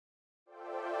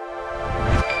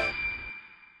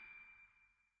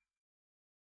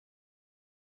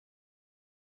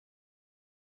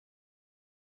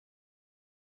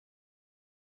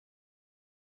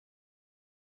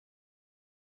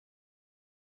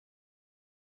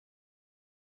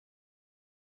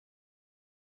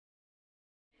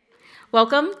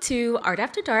Welcome to Art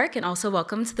After Dark, and also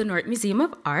welcome to the Norton Museum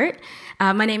of Art.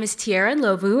 My name is Tiera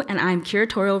Ndlovu, and I'm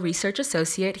Curatorial Research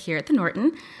Associate here at the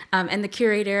Norton, and the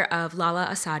curator of Lalla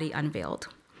Essaydi Unveiled.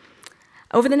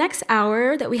 Over the next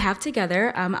hour that we have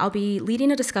together, I'll be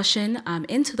leading a discussion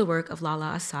into the work of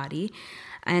Lalla Essaydi,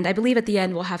 and I believe at the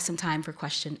end we'll have some time for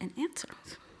question and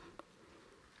answers.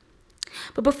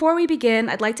 But before we begin,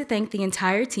 I'd like to thank the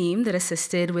entire team that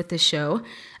assisted with this show,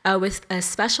 with a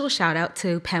special shout out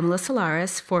to Pamela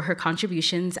Solaris for her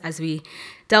contributions as we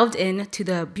delved into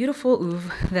the beautiful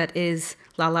oeuvre that is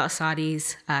Lalla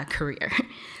Essaydi's career.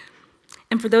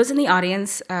 And for those in the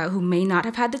audience who may not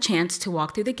have had the chance to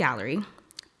walk through the gallery,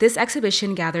 this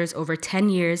exhibition gathers over 10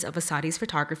 years of Essaydi's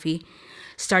photography,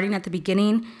 starting at the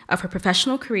beginning of her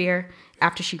professional career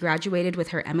after she graduated with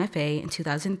her MFA in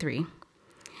 2003.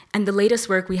 And the latest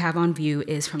work we have on view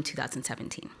is from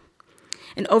 2017.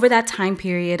 And over that time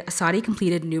period, Essaydi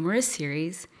completed numerous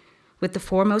series, with the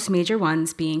four most major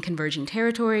ones being Converging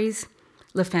Territories,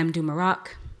 La Femme du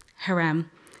Maroc, Harem,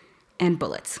 and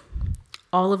Bullets,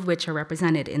 all of which are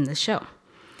represented in this show.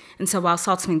 And so while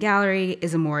Saltzman Gallery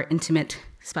is a more intimate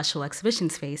special exhibition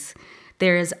space,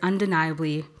 there is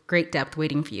undeniably great depth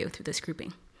waiting for you through this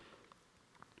grouping.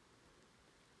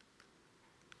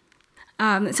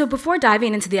 So before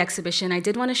diving into the exhibition, I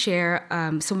did want to share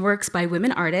some works by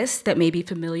women artists that may be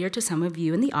familiar to some of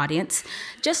you in the audience,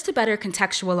 just to better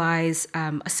contextualize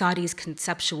Essaydi's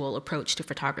conceptual approach to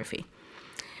photography.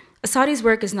 Essaydi's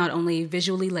work is not only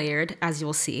visually layered, as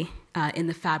you'll see, in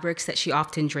the fabrics that she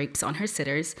often drapes on her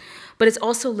sitters, but it's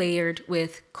also layered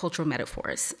with cultural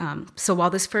metaphors. So while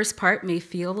this first part may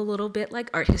feel a little bit like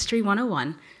Art History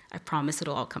 101, I promise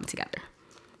it'll all come together.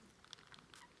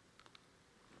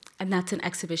 And that's an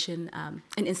exhibition, an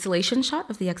installation shot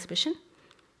of the exhibition.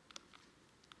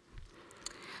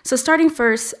 So starting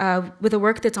first with a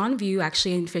work that's on view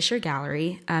actually in Fisher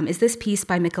Gallery is this piece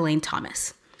by Michelene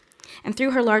Thomas. And through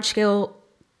her large-scale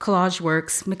collage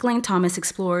works, Michelene Thomas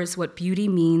explores what beauty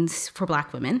means for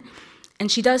Black women,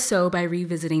 and she does so by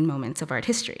revisiting moments of art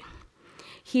history.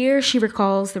 Here, she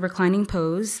recalls the reclining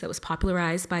pose that was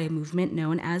popularized by a movement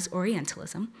known as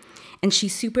Orientalism, and she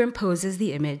superimposes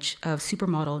the image of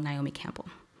supermodel Naomi Campbell.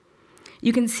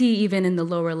 You can see even in the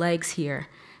lower legs here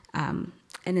and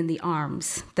in the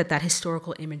arms that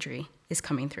historical imagery is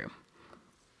coming through.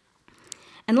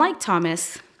 And like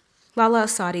Thomas, Lalla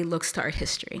Essaydi looks to art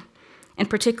history,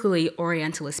 and particularly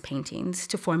Orientalist paintings,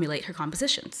 to formulate her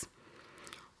compositions.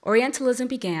 Orientalism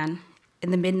began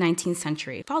in the mid-19th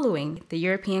century, following the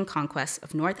European conquest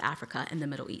of North Africa and the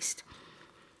Middle East.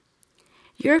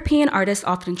 European artists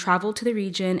often traveled to the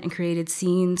region and created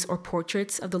scenes or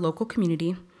portraits of the local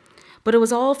community, but it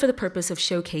was all for the purpose of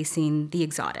showcasing the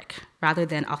exotic, rather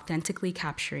than authentically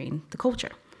capturing the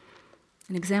culture.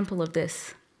 An example of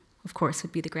this, of course,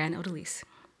 would be the Grand Odalisque.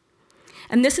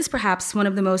 And this is perhaps one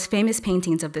of the most famous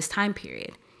paintings of this time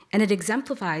period, and it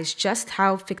exemplifies just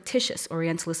how fictitious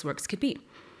Orientalist works could be.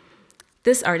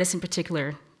 This artist in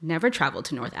particular never traveled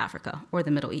to North Africa or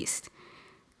the Middle East.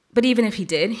 But even if he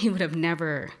did, he would have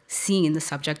never seen the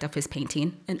subject of his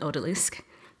painting, an odalisque,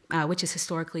 which is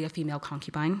historically a female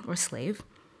concubine or slave.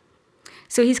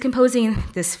 So he's composing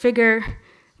this figure,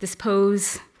 this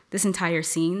pose, this entire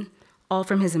scene, all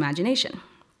from his imagination,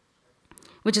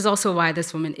 which is also why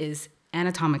this woman is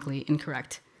anatomically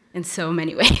incorrect in so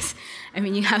many ways. I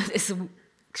mean, you have this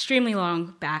extremely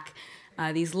long back,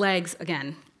 these legs,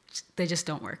 again, they just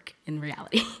don't work in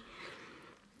reality.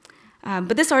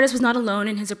 But this artist was not alone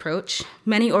in his approach.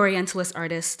 Many Orientalist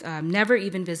artists never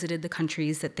even visited the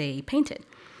countries that they painted.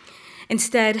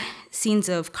 Instead, scenes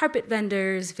of carpet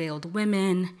vendors, veiled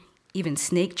women, even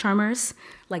snake charmers,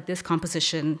 like this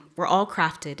composition, were all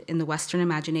crafted in the Western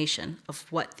imagination of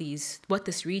what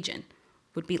this region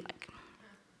would be like.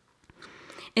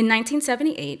 In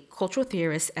 1978, cultural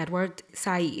theorist Edward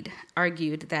Said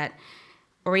argued that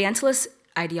Orientalist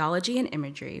ideology and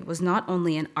imagery was not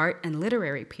only an art and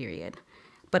literary period,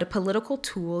 but a political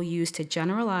tool used to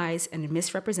generalize and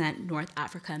misrepresent North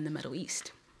Africa and the Middle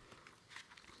East.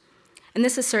 And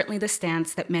this is certainly the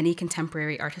stance that many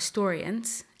contemporary art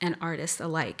historians and artists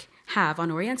alike have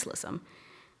on Orientalism.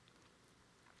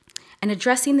 And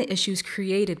addressing the issues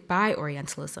created by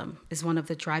Orientalism is one of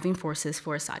the driving forces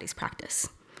for Essaydi's practice.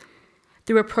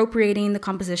 Through appropriating the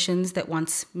compositions that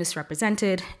once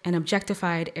misrepresented and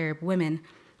objectified Arab women,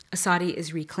 Essaydi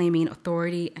is reclaiming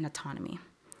authority and autonomy.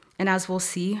 And as we'll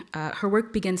see, her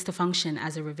work begins to function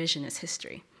as a revisionist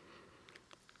history.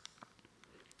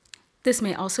 This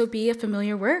may also be a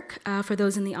familiar work for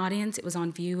those in the audience. It was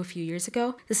on view a few years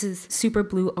ago. This is Super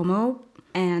Blue Omo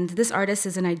And this artist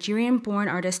is a Nigerian-born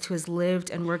artist who has lived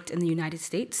and worked in the United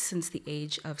States since the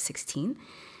age of 16.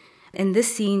 In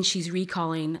this scene, she's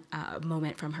recalling a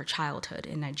moment from her childhood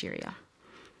in Nigeria.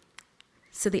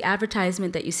 So the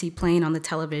advertisement that you see playing on the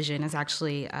television is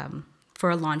actually for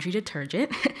a laundry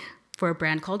detergent for a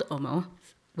brand called Omo,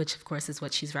 which of course is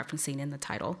what she's referencing in the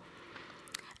title.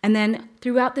 And then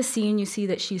throughout the scene, you see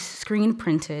that she's screen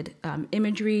printed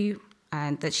imagery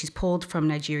that she's pulled from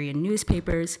Nigerian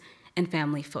newspapers and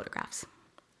family photographs.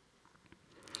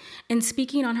 In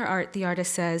speaking on her art, the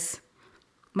artist says,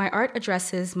 "My art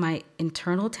addresses my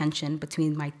internal tension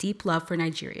between my deep love for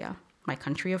Nigeria, my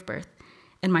country of birth,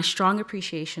 and my strong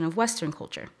appreciation of Western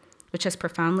culture, which has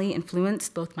profoundly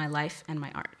influenced both my life and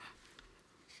my art."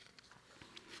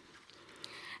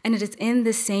 And it is in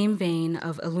this same vein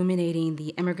of illuminating the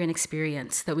immigrant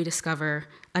experience that we discover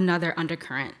another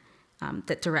undercurrent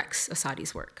that directs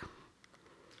Essadi's work.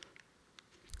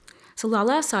 So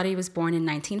Lalla Essaydi was born in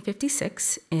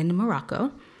 1956 in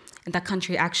Morocco, and that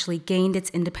country actually gained its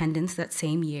independence that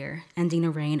same year, ending a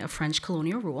reign of French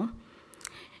colonial rule.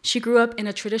 She grew up in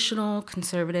a traditional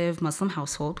conservative Muslim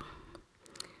household.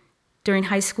 During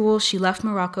high school, she left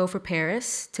Morocco for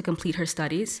Paris to complete her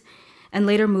studies, and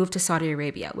later moved to Saudi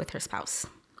Arabia with her spouse,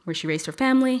 where she raised her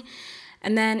family.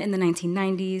 And then in the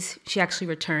 1990s, she actually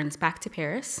returns back to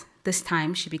Paris. This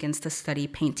time, she begins to study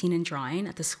painting and drawing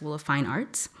at the School of Fine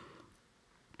Arts.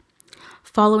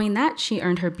 Following that, she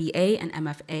earned her BA and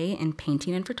MFA in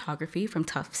painting and photography from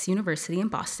Tufts University in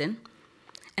Boston.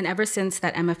 And ever since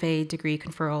that MFA degree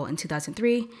conferral in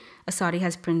 2003, Essadi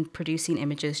has been producing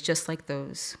images just like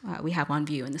those we have on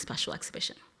view in the special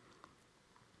exhibition.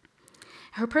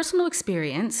 Her personal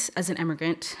experience as an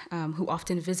immigrant who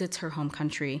often visits her home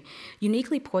country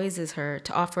uniquely poises her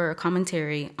to offer a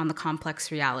commentary on the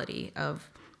complex reality of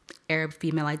Arab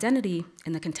female identity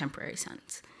in the contemporary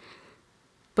sense.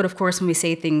 But of course, when we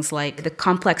say things like the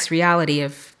complex reality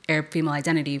of Arab female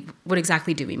identity, what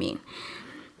exactly do we mean?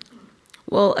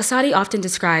 Well, Essadi often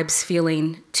describes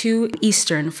feeling too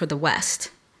Eastern for the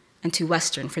West and too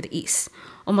Western for the East,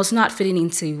 almost not fitting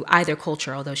into either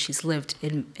culture, although she's lived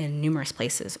in numerous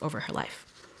places over her life.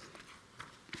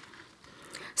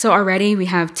 So already we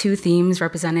have two themes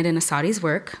represented in Essadi's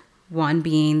work, one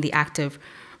being the act of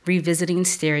revisiting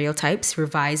stereotypes,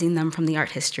 revising them from the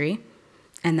art history,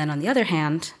 and then on the other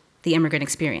hand, the immigrant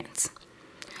experience.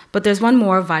 But there's one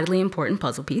more vitally important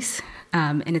puzzle piece,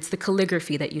 and it's the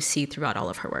calligraphy that you see throughout all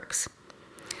of her works.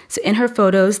 So in her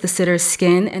photos, the sitter's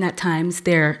skin and at times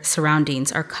their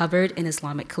surroundings are covered in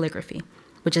Islamic calligraphy,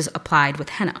 which is applied with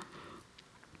henna.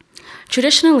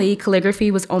 Traditionally,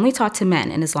 calligraphy was only taught to men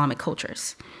in Islamic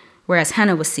cultures, whereas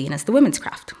henna was seen as the women's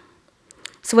craft.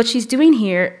 So what she's doing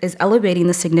here is elevating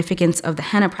the significance of the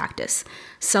henna practice,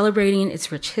 celebrating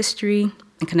its rich history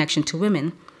and connection to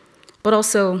women, but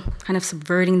also kind of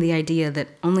subverting the idea that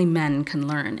only men can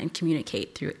learn and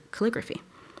communicate through calligraphy.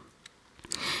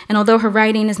 And although her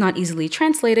writing is not easily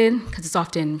translated, because it's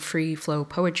often free-flow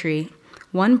poetry,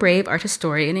 one brave art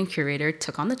historian and curator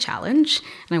took on the challenge,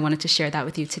 and I wanted to share that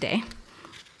with you today.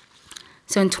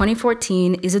 So in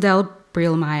 2014, Isabel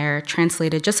Brielmeier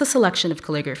translated just a selection of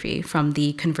calligraphy from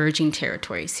the Converging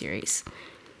Territory series.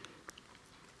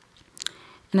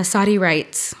 And Essadi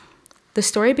writes, "The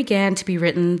story began to be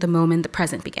written the moment the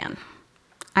present began.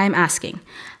 I am asking,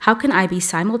 how can I be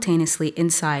simultaneously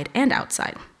inside and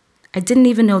outside? I didn't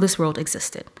even know this world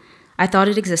existed. I thought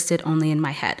it existed only in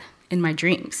my head, in my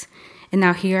dreams. And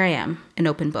now here I am, an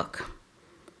open book.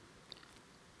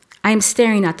 I am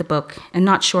staring at the book and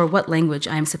not sure what language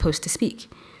I am supposed to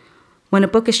speak. When a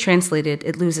book is translated,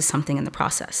 it loses something in the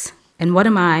process. And what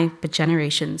am I but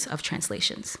generations of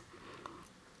translations?"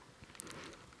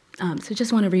 So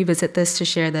just want to revisit this to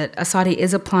share that Essadi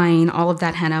is applying all of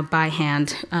that henna by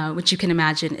hand, which you can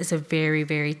imagine is a very,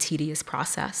 very tedious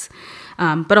process,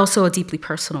 but also a deeply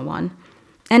personal one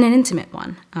and an intimate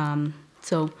one.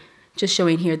 So just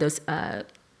showing here those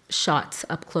shots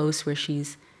up close where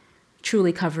she's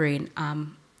truly covering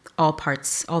all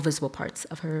parts, all visible parts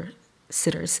of her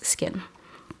sitter's skin.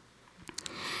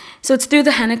 So it's through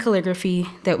the henna calligraphy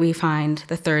that we find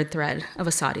the third thread of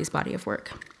Essadi's body of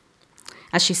work.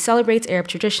 As she celebrates Arab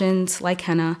traditions like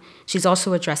henna, she's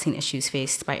also addressing issues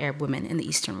faced by Arab women in the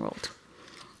Eastern world.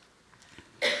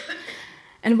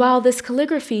 And while this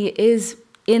calligraphy is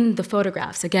in the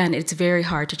photographs, again, it's very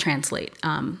hard to translate.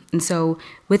 And so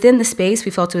within the space,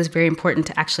 we felt it was very important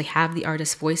to actually have the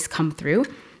artist's voice come through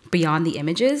beyond the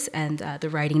images and the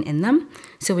writing in them.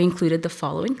 So we included the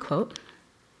following quote.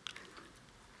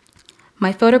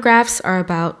 "My photographs are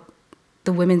about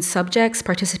the women's subjects'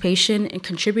 participation in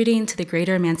contributing to the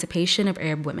greater emancipation of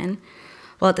Arab women,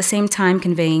 while at the same time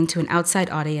conveying to an outside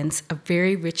audience a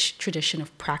very rich tradition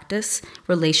of practice,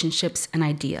 relationships, and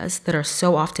ideas that are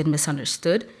so often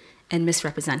misunderstood and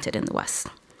misrepresented in the West.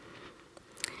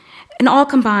 And all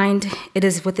combined, it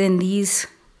is within these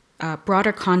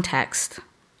broader context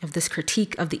of this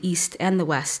critique of the East and the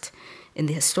West in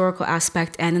the historical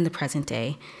aspect and in the present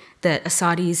day that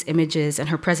Essadi's images and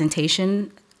her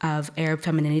presentation of Arab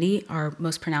femininity are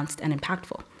most pronounced and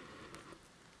impactful.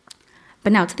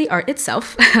 But now to the art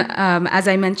itself. As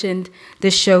I mentioned,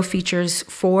 this show features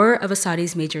 4 of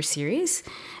Essadi's major series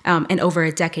and over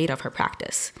a decade of her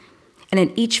practice. And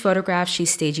in each photograph, she's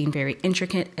staging very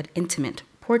intricate and intimate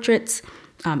portraits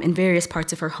in various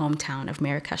parts of her hometown of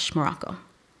Marrakesh, Morocco.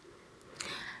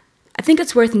 I think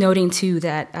it's worth noting, too,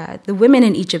 that the women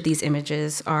in each of these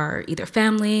images are either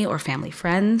family or family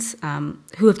friends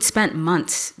who have spent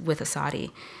months with Essadi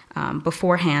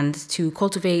beforehand to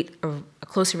cultivate a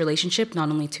closer relationship, not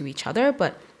only to each other,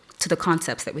 but to the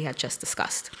concepts that we had just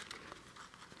discussed.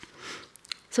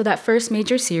 So that first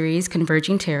major series,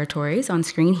 Converging Territories, on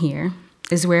screen here,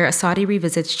 is where Essadi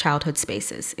revisits childhood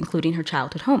spaces, including her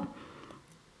childhood home.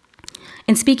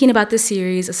 In speaking about this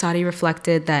series, Essadi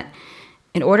reflected that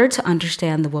in order to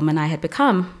understand the woman I had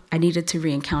become, I needed to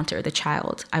re-encounter the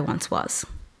child I once was.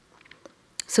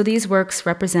 So these works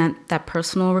represent that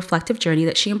personal reflective journey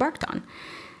that she embarked on,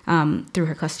 through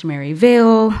her customary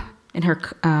veil, in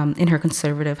her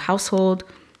conservative household,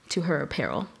 to her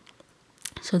apparel.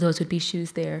 So those would be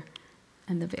shoes there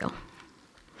and the veil.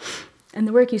 And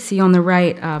the work you see on the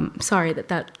right, sorry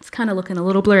that's kind of looking a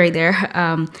little blurry there.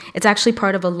 It's actually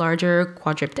part of a larger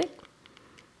quadriptych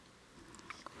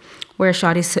where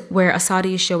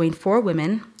Essadi is showing 4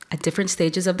 women at different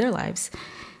stages of their lives,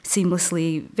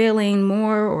 seamlessly veiling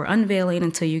more or unveiling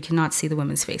until you cannot see the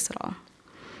woman's face at all.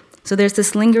 So there's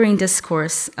this lingering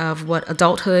discourse of what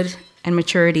adulthood and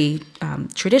maturity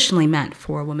traditionally meant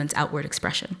for a woman's outward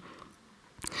expression.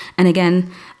 And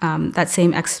again, that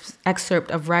same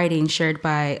excerpt of writing shared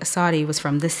by Essadi was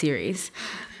from this series.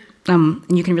 And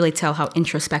you can really tell how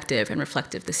introspective and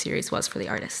reflective the series was for the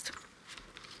artist.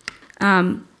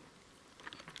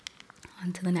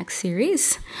 On to the next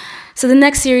series. So the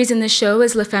next series in this show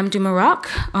is Les Femmes du Maroc,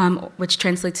 which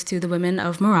translates to The Women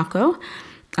of Morocco.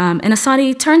 And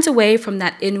Essadi turns away from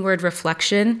that inward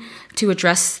reflection to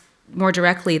address more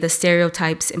directly the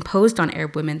stereotypes imposed on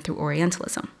Arab women through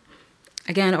Orientalism.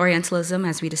 Again, Orientalism,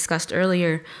 as we discussed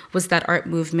earlier, was that art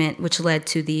movement which led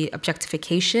to the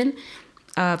objectification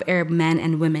of Arab men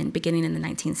and women beginning in the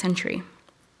 19th century.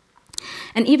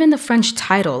 And even the French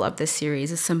title of this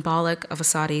series is symbolic of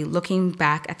Essadi looking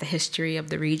back at the history of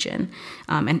the region,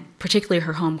 and particularly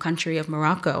her home country of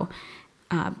Morocco,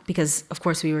 because, of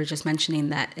course, we were just mentioning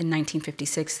that in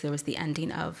 1956 there was the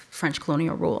ending of French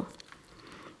colonial rule.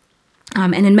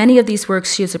 And in many of these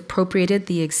works, she has appropriated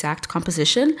the exact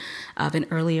composition of an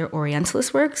earlier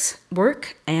Orientalist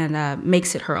work and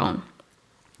makes it her own.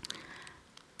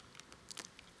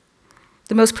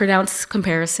 The most pronounced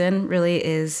comparison really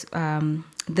is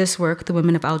this work, The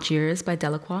Women of Algiers by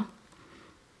Delacroix.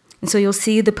 And so you'll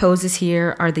see the poses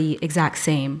here are the exact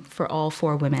same for all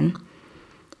 4 women.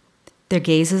 Their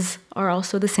gazes are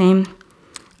also the same.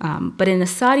 But in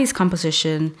Essadi's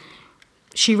composition,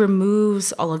 she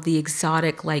removes all of the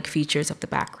exotic-like features of the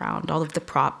background, all of the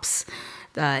props,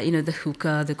 the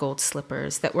hookah, the gold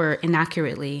slippers that were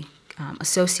inaccurately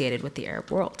associated with the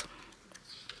Arab world.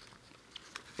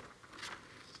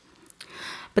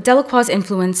 But Delacroix's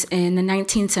influence in the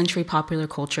 19th century popular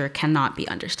culture cannot be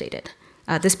understated.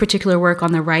 This particular work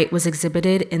on the right was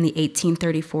exhibited in the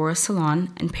 1834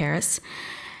 Salon in Paris,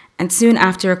 and soon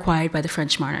after acquired by the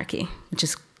French monarchy, which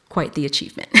is quite the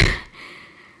achievement.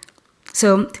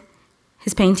 So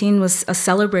his painting was a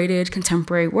celebrated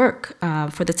contemporary work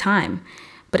for the time,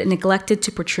 but it neglected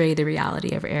to portray the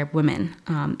reality of Arab women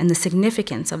and the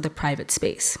significance of the private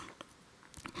space.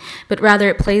 But rather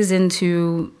it plays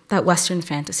into that Western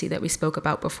fantasy that we spoke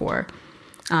about before.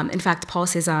 In fact, Paul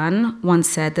Cézanne once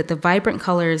said that the vibrant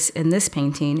colors in this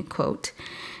painting, quote,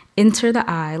 enter the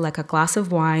eye like a glass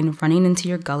of wine running into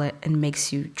your gullet and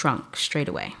makes you drunk straight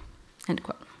away, end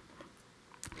quote.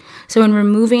 So in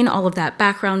removing all of that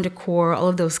background decor, all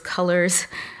of those colors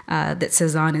that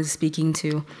Cézanne is speaking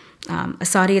to,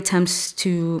 Essadi attempts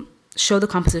to show the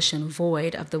composition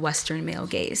void of the Western male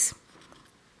gaze.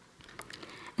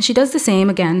 And she does the same,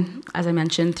 again, as I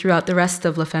mentioned, throughout the rest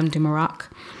of Les Femmes du Maroc.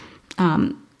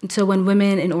 So when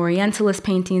women in Orientalist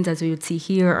paintings, as we would see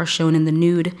here, are shown in the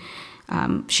nude,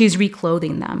 she's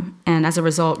reclothing them, and as a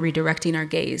result, redirecting our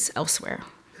gaze elsewhere.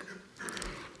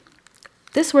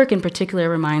 This work in particular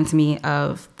reminds me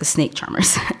of The Snake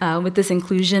Charmers, with this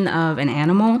inclusion of an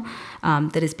animal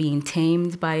that is being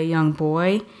tamed by a young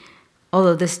boy,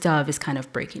 although this dove is kind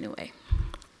of breaking away.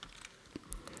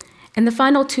 In the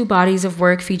final two bodies of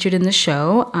work featured in the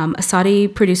show,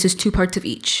 Essadi produces two parts of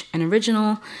each, an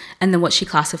original and then what she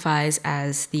classifies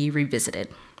as the revisited.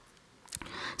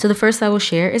 So the first I will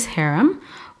share is Harem,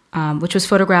 which was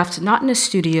photographed not in a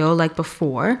studio like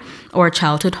before or a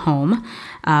childhood home,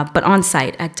 but on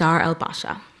site at Dar el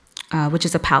Basha, which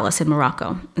is a palace in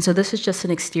Morocco. And so this is just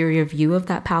an exterior view of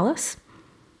that palace.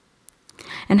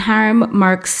 And Harem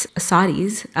marks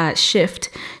Essadi's shift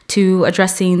to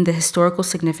addressing the historical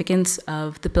significance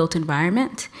of the built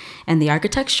environment and the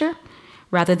architecture,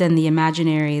 rather than the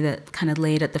imaginary that kind of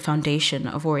laid at the foundation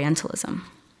of Orientalism.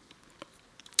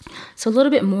 So a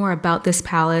little bit more about this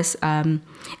palace.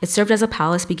 It served as a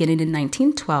palace beginning in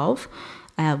 1912,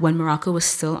 when Morocco was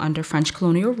still under French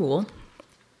colonial rule.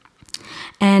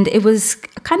 And it was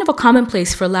kind of a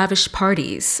commonplace for lavish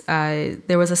parties.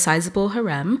 There was a sizable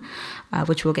harem,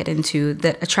 which we'll get into,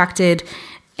 that attracted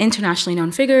internationally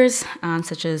known figures,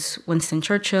 such as Winston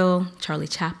Churchill, Charlie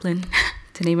Chaplin,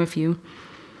 to name a few.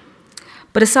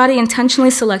 But Essadi intentionally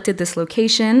selected this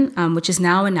location, which is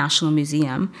now a national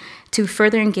museum, to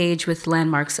further engage with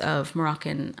landmarks of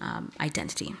Moroccan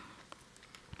identity.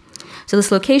 So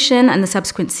this location and the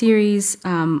subsequent series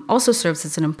also serves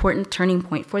as an important turning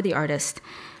point for the artist,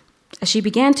 as she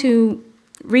began to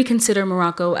reconsider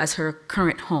Morocco as her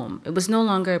current home. It was no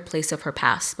longer a place of her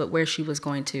past, but where she was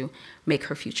going to make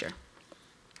her future.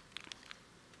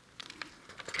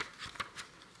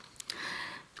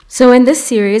 So in this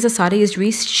series, Essadi is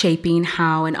reshaping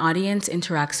how an audience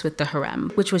interacts with the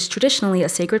harem, which was traditionally a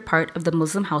sacred part of the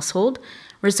Muslim household,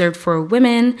 reserved for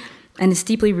women, and is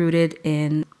deeply rooted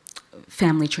in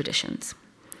family traditions.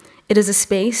 It is a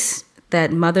space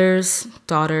that mothers,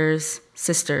 daughters,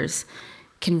 sisters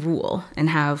can rule and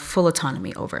have full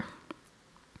autonomy over.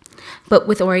 But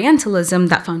with Orientalism,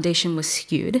 that foundation was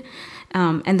skewed,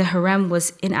 and the harem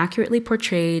was inaccurately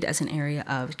portrayed as an area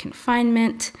of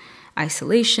confinement,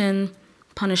 isolation,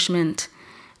 punishment,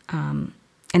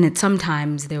 and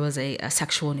sometimes there was a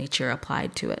sexual nature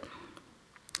applied to it.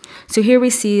 So here we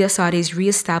see Essadi's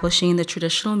reestablishing the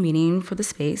traditional meaning for the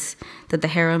space, that the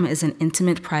harem is an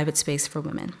intimate private space for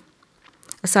women.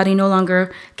 Essadi no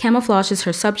longer camouflages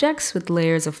her subjects with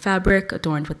layers of fabric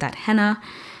adorned with that henna,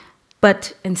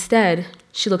 but instead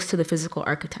she looks to the physical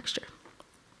architecture.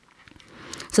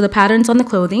 So the patterns on the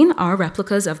clothing are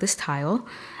replicas of this tile.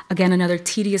 Again, another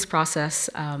tedious process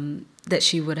that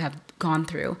she would have gone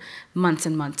through, months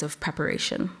and months of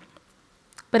preparation.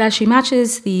 But as she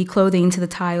matches the clothing to the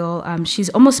tile, she's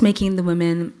almost making the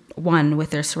women one with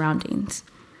their surroundings.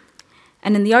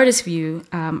 And in the artist's view,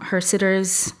 her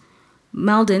sitters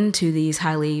meld into these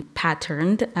highly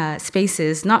patterned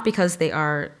spaces, not because they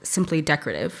are simply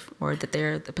decorative or that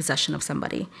they're the possession of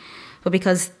somebody, but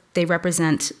because they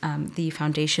represent the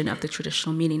foundation of the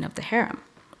traditional meaning of the harem.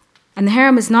 And the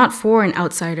harem is not for an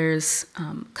outsider's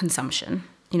consumption.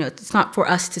 You know, it's not for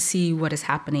us to see what is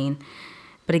happening,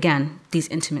 but again, these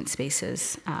intimate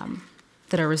spaces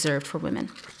that are reserved for women.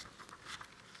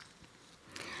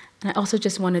 And I also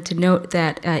just wanted to note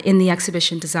that in the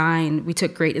exhibition design, we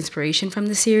took great inspiration from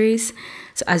the series.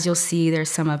 So as you'll see, there's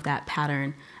some of that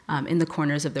pattern in the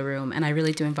corners of the room, and I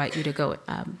really do invite you to go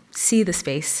see the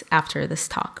space after this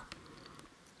talk.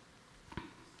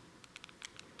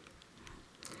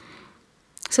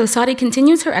 So Essadi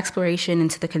continues her exploration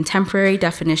into the contemporary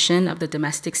definition of the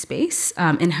domestic space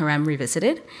in Harem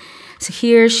Revisited. So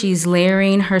here she's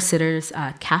layering her sitters'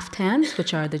 kaftans,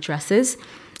 which are the dresses,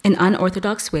 in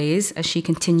unorthodox ways as she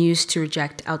continues to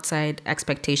reject outside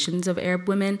expectations of Arab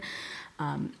women.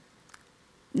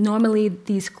 Normally,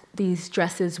 these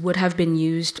dresses would have been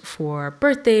used for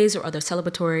birthdays or other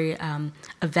celebratory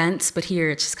events, but here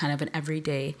it's just kind of an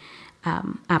everyday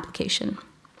application.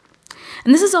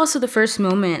 And this is also the first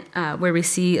moment where we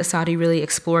see Essadi really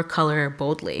explore color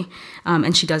boldly,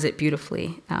 and she does it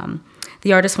beautifully.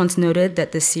 The artist once noted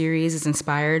that this series is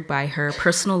inspired by her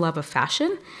personal love of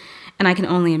fashion, and I can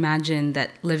only imagine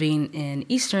that living in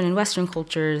Eastern and Western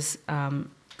cultures and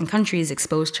countries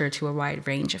exposed her to a wide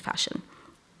range of fashion.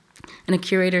 And a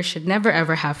curator should never,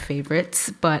 ever have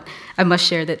favorites, but I must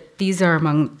share that these are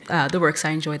among the works I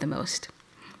enjoy the most.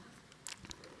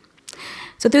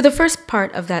 So through the first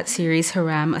part of that series,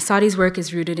 Harem, Essadi's work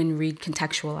is rooted in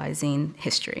recontextualizing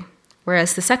history,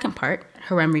 whereas the second part,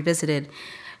 Harem Revisited,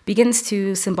 begins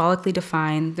to symbolically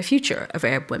define the future of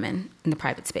Arab women in the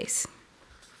private space.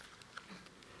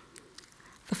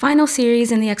 The final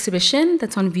series in the exhibition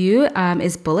that's on view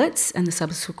is Bullets, and the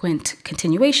subsequent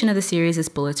continuation of the series is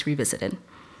Bullets Revisited.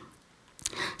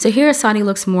 So here, Essadi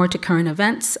looks more to current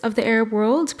events of the Arab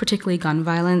world, particularly gun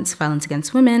violence, violence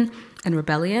against women, and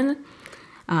rebellion,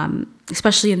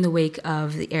 especially in the wake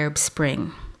of the Arab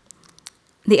Spring.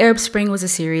 The Arab Spring was a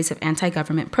series of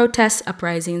anti-government protests,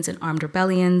 uprisings, and armed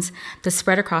rebellions that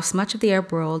spread across much of the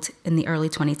Arab world in the early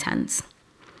 2010s.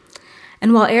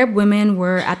 And while Arab women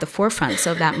were at the forefronts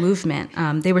of that movement,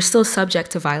 they were still subject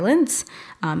to violence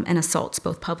and assaults,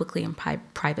 both publicly and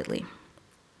privately.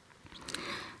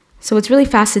 So what's really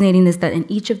fascinating is that in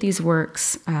each of these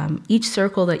works, each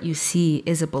circle that you see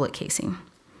is a bullet casing.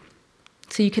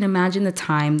 So you can imagine the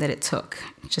time that it took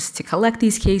just to collect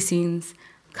these casings,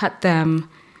 cut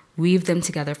them, weave them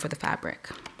together for the fabric.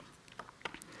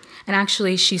 And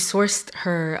actually, she sourced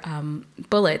her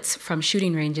bullets from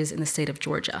shooting ranges in the state of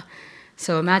Georgia.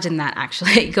 So imagine that,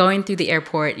 actually, going through the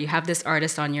airport, you have this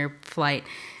artist on your flight,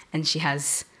 and she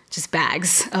has just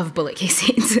bags of bullet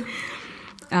casings.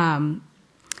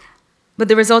 But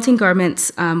the resulting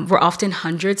garments were often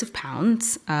hundreds of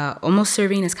pounds, almost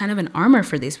serving as kind of an armor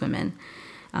for these women.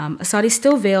 Essadi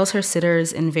still veils her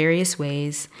sitters in various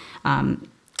ways, and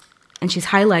she's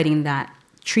highlighting that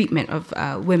treatment of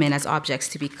women as objects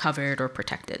to be covered or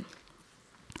protected.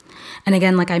 And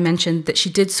again, like I mentioned, that she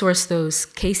did source those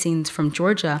casings from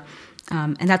Georgia,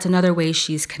 and that's another way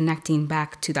she's connecting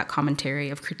back to that commentary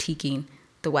of critiquing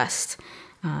the West,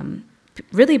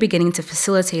 really beginning to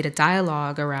facilitate a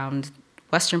dialogue around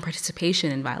Western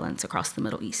participation in violence across the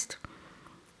Middle East.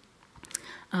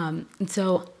 And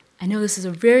so I know this is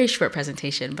a very short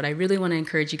presentation, but I really want to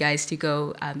encourage you guys to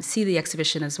go see the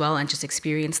exhibition as well and just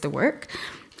experience the work.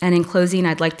 And in closing,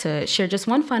 I'd like to share just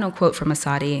one final quote from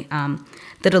Essadi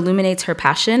that illuminates her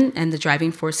passion and the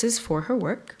driving forces for her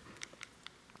work.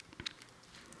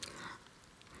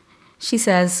 She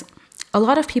says, "A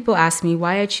lot of people ask me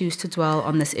why I choose to dwell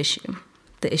on this issue,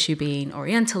 the issue being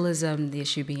Orientalism, the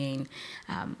issue being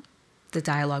the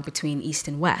dialogue between East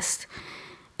and West.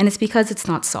 And it's because it's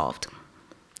not solved.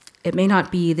 It may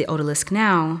not be the odalisque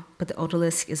now, but the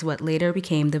odalisque is what later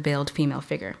became the veiled female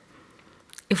figure.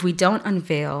 If we don't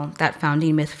unveil that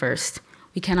founding myth first,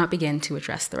 we cannot begin to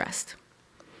address the rest."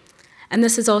 And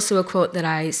this is also a quote that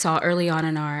I saw early on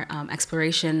in our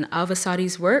exploration of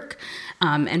Essadi's work,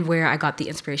 and where I got the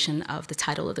inspiration of the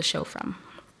title of the show from.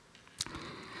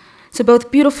 So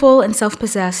both beautiful and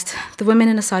self-possessed, the women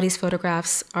in Essadi's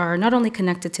photographs are not only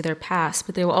connected to their past,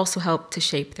 but they will also help to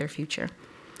shape their future.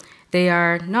 They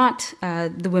are not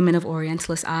the women of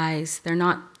Orientalist eyes. They're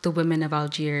not the women of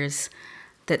Algiers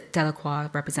that Delacroix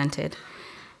represented.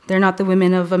 They're not the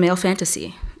women of a male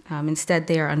fantasy. Instead,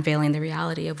 they are unveiling the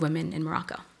reality of women in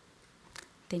Morocco.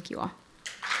 Thank you all.